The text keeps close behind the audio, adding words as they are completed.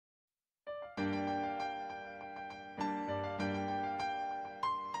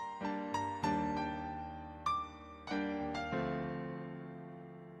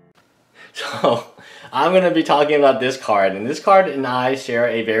So I'm going to be talking about this card, and this card and I share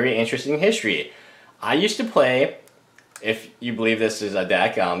a very interesting history. I used to play, if you believe this is a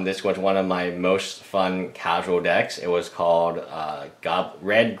deck, this was one of my most fun casual decks. It was called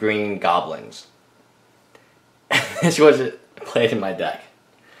Red Green Goblins. This was played in my deck.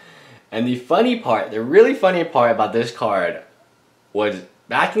 And the funny part, the really funny part about this card was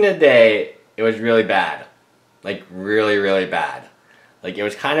back in the day, it was really bad. Like really, really bad. Like it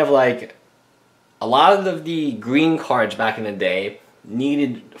was kind of like a lot of the green cards back in the day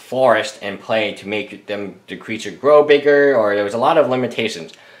needed forest and play to make the creature grow bigger, or there was a lot of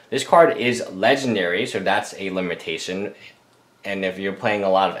limitations. This card is legendary, so that's a limitation. And if you're playing a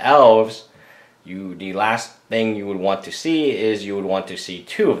lot of elves, the last thing you would want to see is you would want to see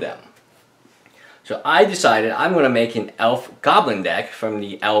 2 of them. So I decided I'm going to make an elf goblin deck from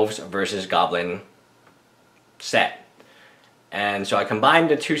the elves versus goblin set. And so I combined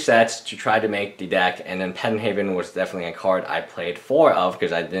the 2 sets to try to make the deck, and then Pendelhaven was definitely a card I played 4 of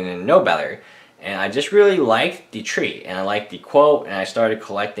because I didn't know better. And I just really liked the tree, and I liked the quote, and I started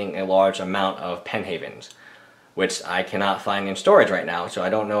collecting a large amount of Pendelhavens, which I cannot find in storage right now, so I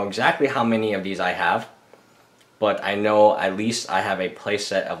don't know exactly how many of these I have. But I know at least I have a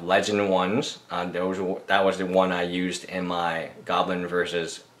playset of Legend ones. That was the one I used in my Goblin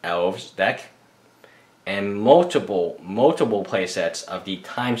versus Elves deck. And multiple playsets of the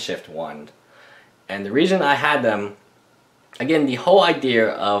Time Shift one. And the reason I had them, again, the whole idea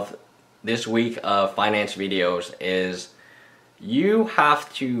of this week of finance videos is you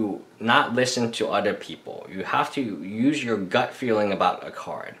have to not listen to other people. You have to use your gut feeling about a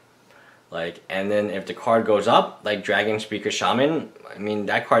card. Like, and then if the card goes up, like Dragon Speaker Shaman, I mean,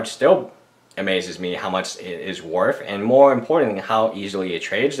 that card still amazes me how much it is worth, and more importantly, how easily it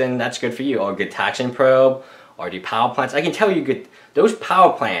trades, then that's good for you. Or good Taxing Probe, or the power plants. I can tell you, good those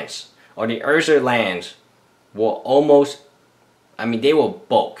power plants, or the Urza lands, will almost, I mean, they will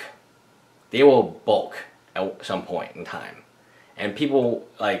bulk. They will bulk at some point in time. And people,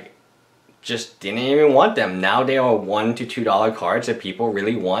 like, just didn't even want them. Now they are $1 to $2 cards that people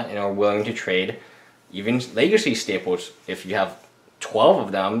really want and are willing to trade. Even legacy staples, if you have 12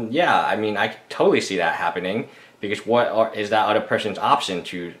 of them, yeah, I mean, I totally see that happening, because is that other person's option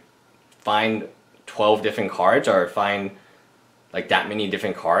to find 12 different cards, or find like that many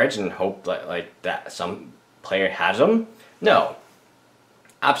different cards and hope that some player has them? No,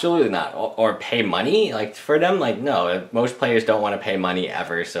 absolutely not. Or pay money like for them? Like, no, most players don't want to pay money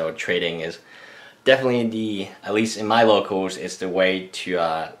ever, so trading is definitely at least in my locals, it's the way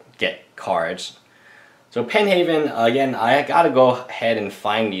to get cards. So Pendelhaven, again, I gotta go ahead and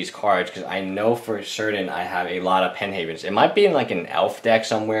find these cards because I know for certain I have a lot of Pendelhavens. It might be in like an elf deck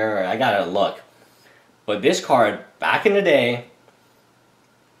somewhere, or I gotta look. But this card, back in the day,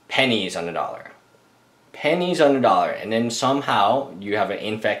 pennies on the dollar. Pennies on the dollar. And then somehow you have an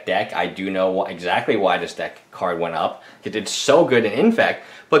Infect deck. I do know exactly why this deck card went up, because it's so good in Infect.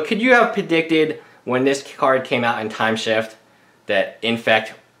 But could you have predicted when this card came out in Time Shift that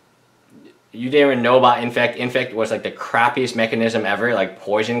Infect, you didn't even know about Infect? Infect was like the crappiest mechanism ever, like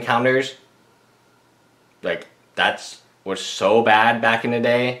poison counters. Like, was so bad back in the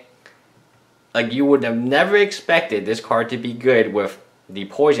day. Like, you would have never expected this card to be good with the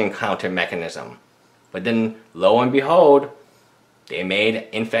poison counter mechanism. But then, lo and behold, they made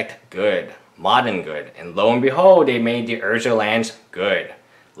Infect good, modern good. And lo and behold, they made the Urza lands good.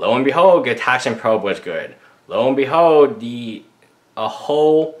 Lo and behold, the Taxing Probe was good. Lo and behold, a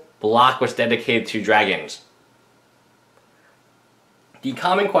whole block was dedicated to dragons. The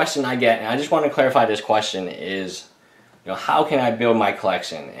common question I get, and I just want to clarify this question, is, how can I build my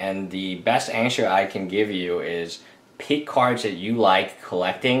collection? And the best answer I can give you is pick cards that you like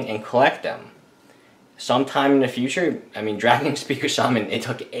collecting and collect them. Sometime in the future, I mean, Dragon Speaker Shaman, it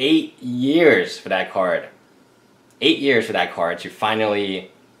took 8 years for that card. 8 years for that card to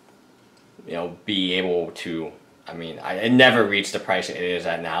finally, be able to, I mean, it never reached the price it is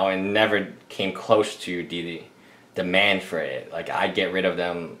at now, and never came close to the demand for it. Like, I get rid of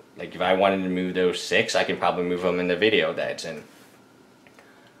them. Like, if I wanted to move those 6, I can probably move them in the video that it's in.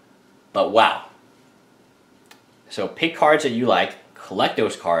 But wow. So pick cards that you like, collect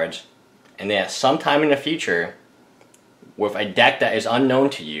those cards, and then sometime in the future, with a deck that is unknown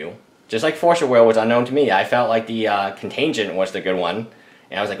to you, just like Force of Will was unknown to me. I felt like the Contingent was the good one,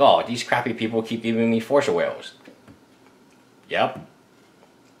 and I was like, oh, these crappy people keep giving me Force of Wills. Yep.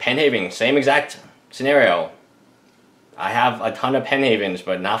 Pendelhaven, same exact scenario. I have a ton of Pendelhavens,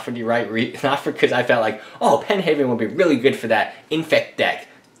 but not for the right not for because I felt like, oh, Pendelhaven would be really good for that Infect deck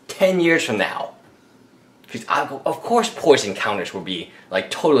 10 years from now. Because of course poison counters would be like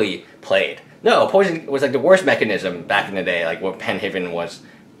totally played. No, poison was like the worst mechanism back in the day, like when Pendelhaven was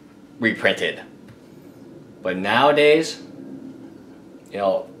reprinted. But nowadays, you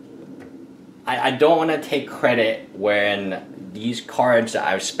know, I don't want to take credit when these cards that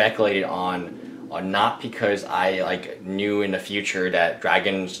I've speculated on are not because I like knew in the future that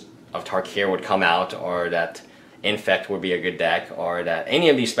Dragons of Tarkir would come out, or that Infect would be a good deck, or that any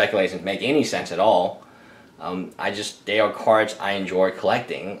of these speculations make any sense at all. They are cards I enjoy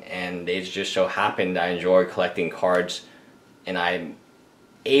collecting, and they just so happen that I enjoy collecting cards, and I'm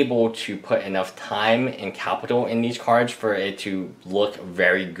able to put enough time and capital in these cards for it to look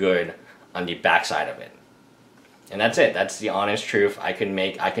very good on the backside of it. And that's it. That's the honest truth. I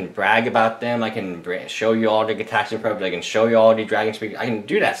can brag about them. I can show you all the attacks and probes. I can show you all the Dragon Speakers. I can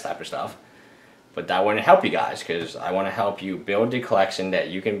do that type of stuff. But that wouldn't help you guys, because I want to help you build the collection that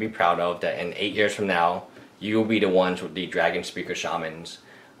you can be proud of, that in 8 years from now, you will be the ones with the Dragon Speaker Shamans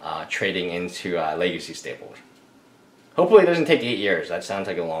trading into Legacy Staples. Hopefully it doesn't take 8 years. That sounds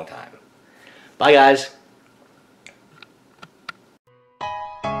like a long time. Bye guys.